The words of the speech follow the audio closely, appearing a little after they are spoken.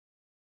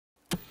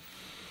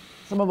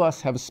Some of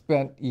us have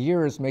spent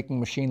years making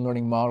machine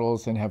learning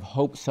models and have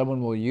hoped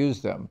someone will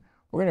use them.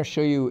 We're going to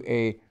show you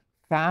a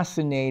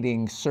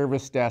fascinating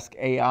Service Desk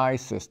AI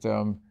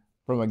system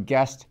from a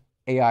guest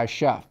AI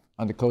chef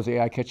on the Cozy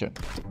AI Kitchen.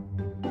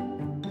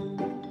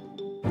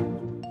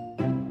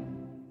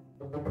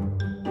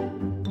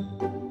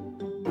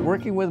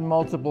 Working with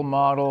multiple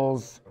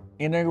models,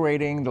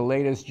 integrating the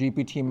latest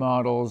GPT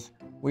models,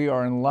 we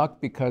are in luck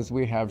because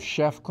we have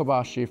Chef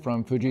Kobashi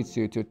from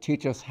Fujitsu to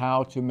teach us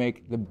how to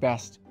make the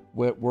best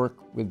work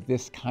with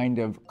this kind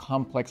of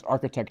complex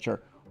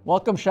architecture.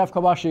 Welcome, Chef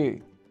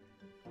Kobashi.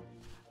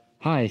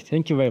 Hi,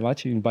 thank you very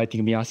much for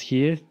inviting me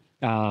here.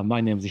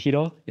 My name is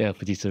Hiro,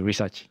 Fujitsu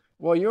Research.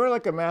 Well, you're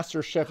like a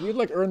master chef. You'd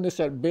like earn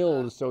this at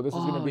Build, so this is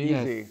going to be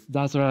easy.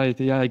 That's right.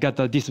 Yeah, I got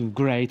this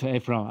great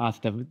apron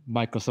at the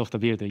Microsoft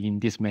Build in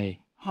this May.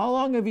 How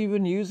long have you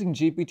been using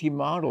GPT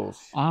models?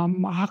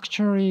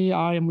 Actually,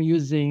 I'm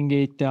using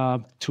it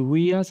 2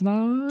 years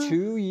now.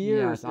 2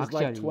 years? Yes, is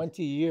like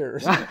 20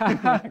 years,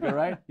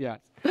 right?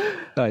 Yes.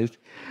 Right.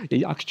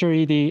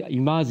 Actually, the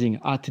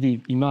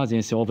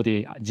emergence of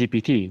the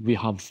GPT, we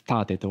have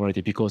started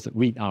already because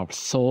we are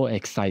so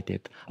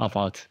excited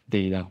about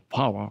the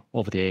power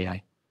of the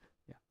AI.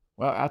 Yeah.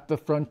 Well, at the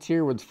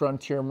frontier with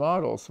frontier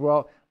models.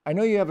 Well, I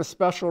know you have a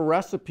special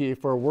recipe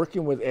for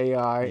working with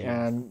AI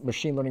and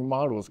machine learning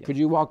models. Could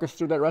you walk us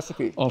through that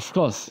recipe? Of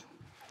course.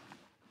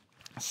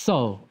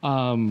 So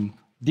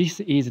this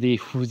is the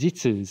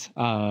Fujitsu's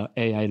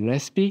AI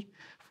recipe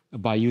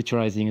by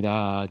utilizing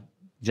the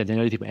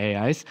generative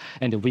AIs,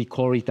 and we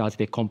call it as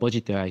the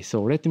Composite AI.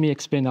 So let me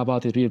explain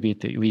about it a little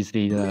bit with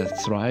the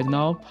slide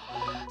now.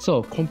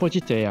 So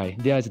Composite AI,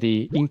 there's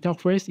the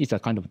interface, it's a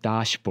kind of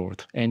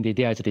dashboard, and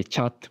there's the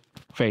chat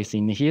face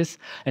in here,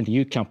 and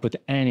you can put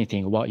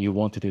anything what you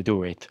want to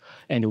do it.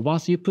 And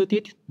once you put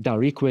it, the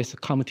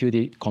request come to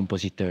the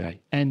Composite AI,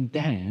 and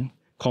then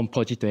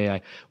Composite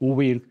AI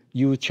will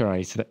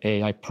utilize the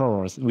AI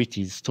powers which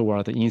is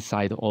stored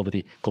inside of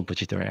the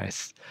Composite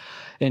AIs.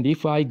 And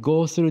if I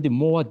go through the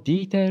more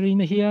detail in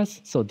here,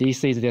 so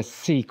this is the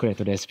secret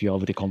recipe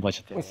of the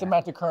Composite AI. With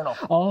semantic kernel.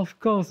 Of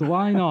course,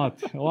 why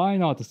not? Why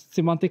not?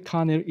 Semantic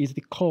kernel is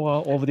the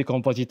core of the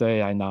Composite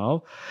AI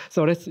now.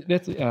 So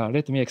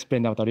let me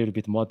explain out a little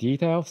bit more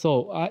detail.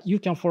 So you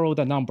can follow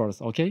the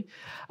numbers, okay?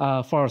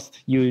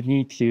 First, you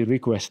need to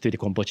request to the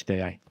Composite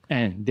AI.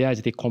 And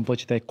there's the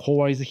Composite AI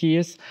core is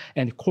here,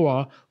 and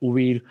core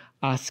will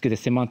ask the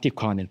semantic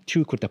kernel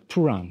to create a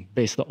plan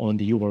based on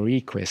your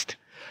request.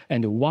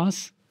 And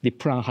once the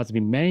plan has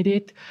been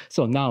made,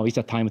 so now it's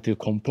a time to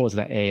compose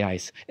the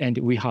AIs. And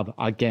we have,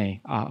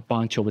 again, a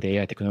bunch of the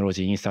AI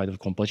technology inside of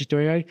Composite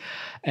AI.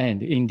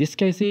 And in these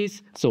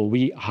cases, so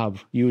we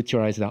have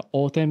utilized the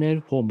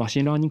AutoML for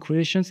machine learning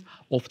creations,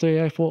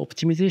 OptAI for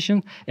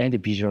optimization, and the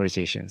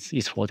visualizations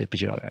is for the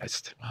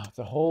visualized.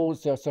 Wow,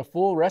 it's a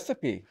full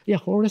recipe. Yeah,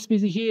 whole recipe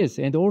is here.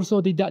 And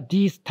also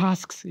these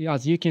tasks,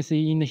 as you can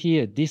see in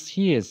here,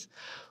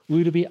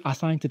 will be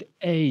assigned to the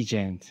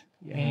agent.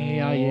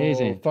 AI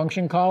agent.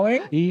 Function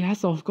calling?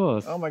 Yes, of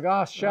course. Oh my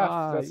gosh,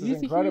 Chef, this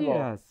is incredible.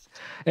 Yes.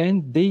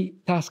 And the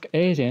task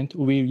agent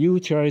will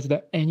utilize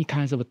any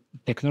kinds of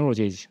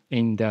technologies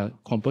in the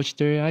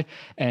Composite AI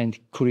and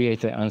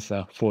create the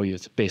answer for you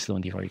based on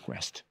the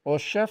request. Well,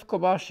 Chef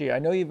Kobashi, I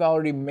know you've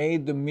already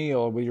made the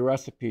meal with your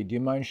recipe. Do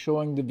you mind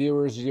showing the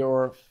viewers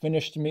your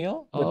finished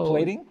meal with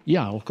plating?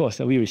 Yeah, of course,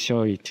 we will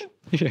show it.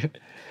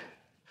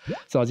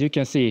 So as you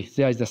can see,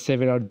 there is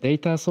several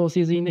data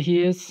sources in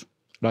here,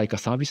 like a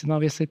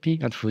ServiceNow recipe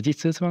and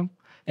Fujitsu's one.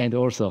 And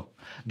also,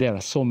 there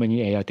are so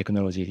many AI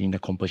technologies in the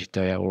Composite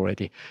AI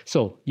already.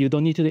 So you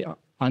don't need to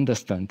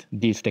understand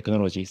these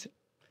technologies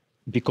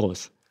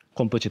because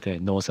Composite AI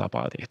knows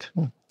about it.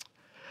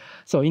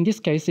 So in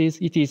these cases,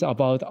 it is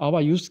about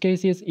our use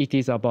cases. It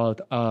is about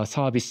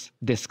service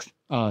desk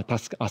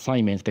task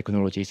assignment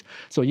technologies.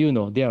 So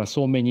there are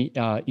so many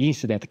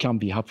incidents can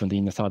be happened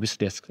in the service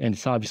desk, and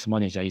service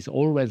manager is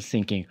always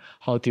thinking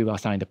how to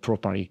assign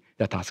properly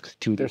the tasks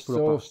to the proper.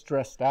 They're so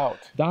stressed out.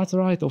 That's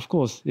right, of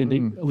course.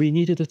 We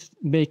needed to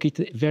make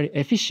it very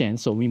efficient,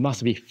 so we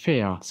must be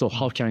fair. So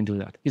how can I do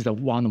that? Is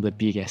one of the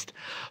biggest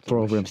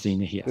problems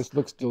in here. This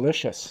looks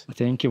delicious.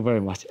 Thank you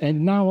very much.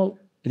 And now,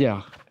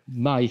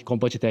 my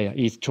Composite AI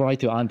is try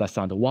to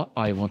understand what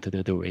I want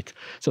to do it.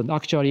 So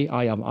actually,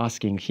 I am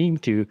asking him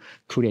to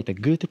create a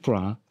good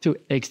plan to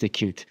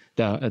execute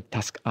the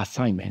task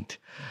assignment.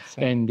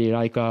 And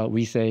like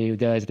we say,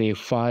 there's the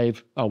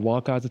 5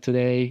 workers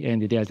today,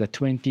 and there's a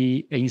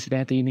 20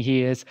 incident in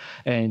here.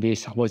 And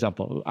this, for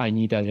example, I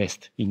need a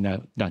rest in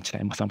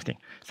lunchtime or something.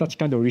 Such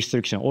kind of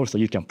restriction also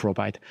you can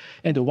provide.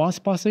 And once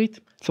pass it,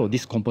 so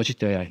this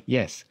Composite AI,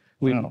 yes,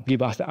 will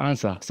give us the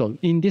answer. So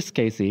in this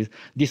cases,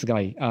 this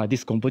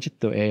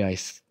Composite AI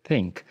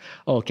think,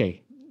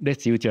 okay,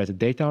 let's utilize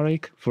data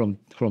lake from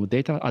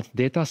data as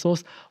data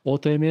source,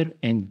 AutoML,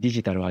 and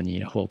digital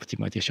vanilla for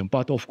optimization.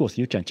 But of course,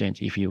 you can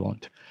change if you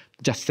want.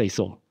 Just say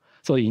so.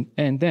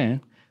 And then,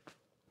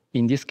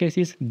 in these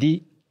cases,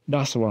 the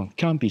last one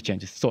can be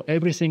changed. So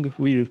everything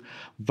will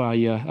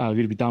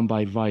be done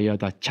via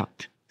the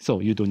chat. So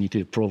you don't need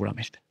to program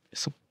it.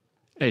 So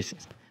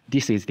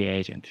this is the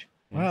agent.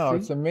 Wow,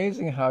 it's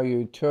amazing how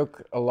you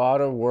took a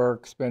lot of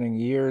work, spending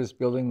years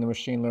building the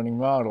machine learning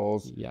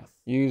models, Yes.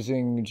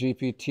 using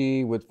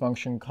GPT with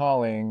function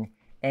calling,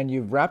 and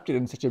you've wrapped it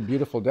in such a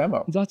beautiful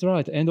demo. That's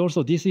right. And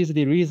also, this is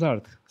the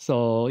result.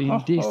 So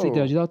in this Oh.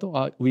 the result,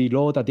 we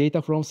load the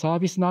data from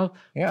ServiceNow,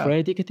 Yeah.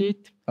 predict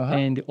it, Uh-huh.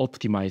 and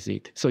optimize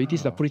it. So it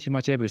is pretty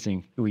much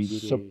everything we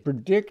did. So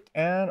predict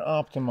and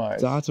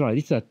optimize. That's right.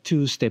 It's a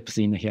two steps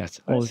in here.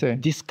 I see.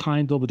 This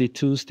kind of the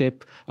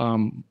two-step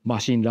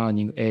machine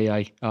learning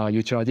AI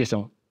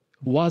utilization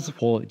was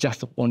for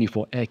just only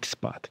for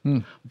expert.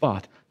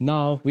 But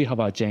now we have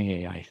a Gen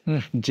AI.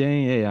 Gen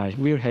AI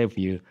will help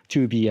you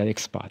to be an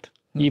expert.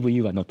 Even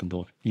you are not.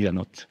 You are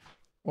not.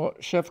 Well,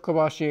 Chef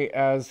Kobashi,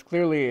 as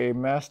clearly a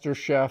master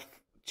chef,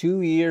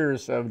 2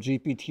 years of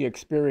GPT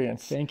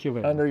experience Thank you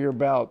very under your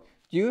belt.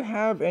 Do you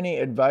have any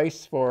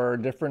advice for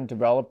different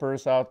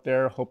developers out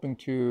there hoping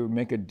to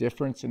make a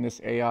difference in this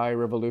AI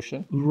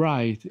revolution?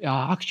 Right.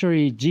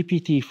 Actually,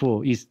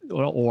 GPT-4 is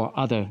or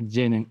other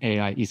Gen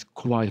AI is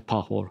quite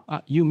powerful.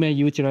 You may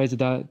utilize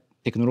the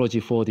technology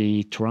for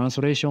the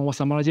translation or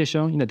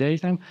summarization in the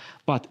daytime,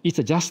 but it's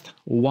just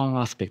one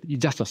aspect.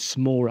 It's just a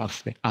small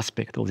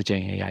aspect of the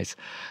Gen AIs.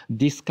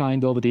 This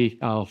kind of the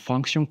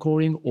function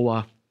calling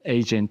or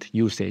agent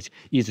usage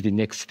is the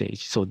next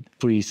stage. So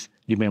please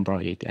remember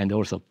it, and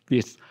also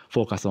please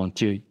focus on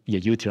to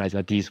utilize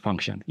these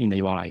functions in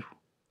your life.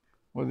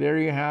 Well, there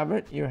you have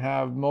it. You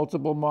have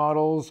multiple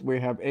models. We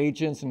have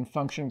agents and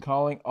function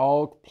calling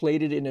all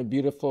plated in a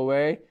beautiful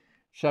way.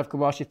 Chef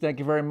Kobashi, thank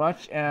you very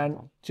much. And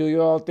to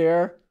you out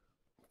there,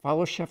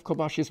 follow Chef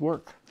Kobashi's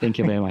work. Thank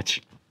you very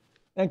much.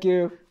 Thank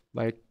you.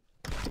 Bye.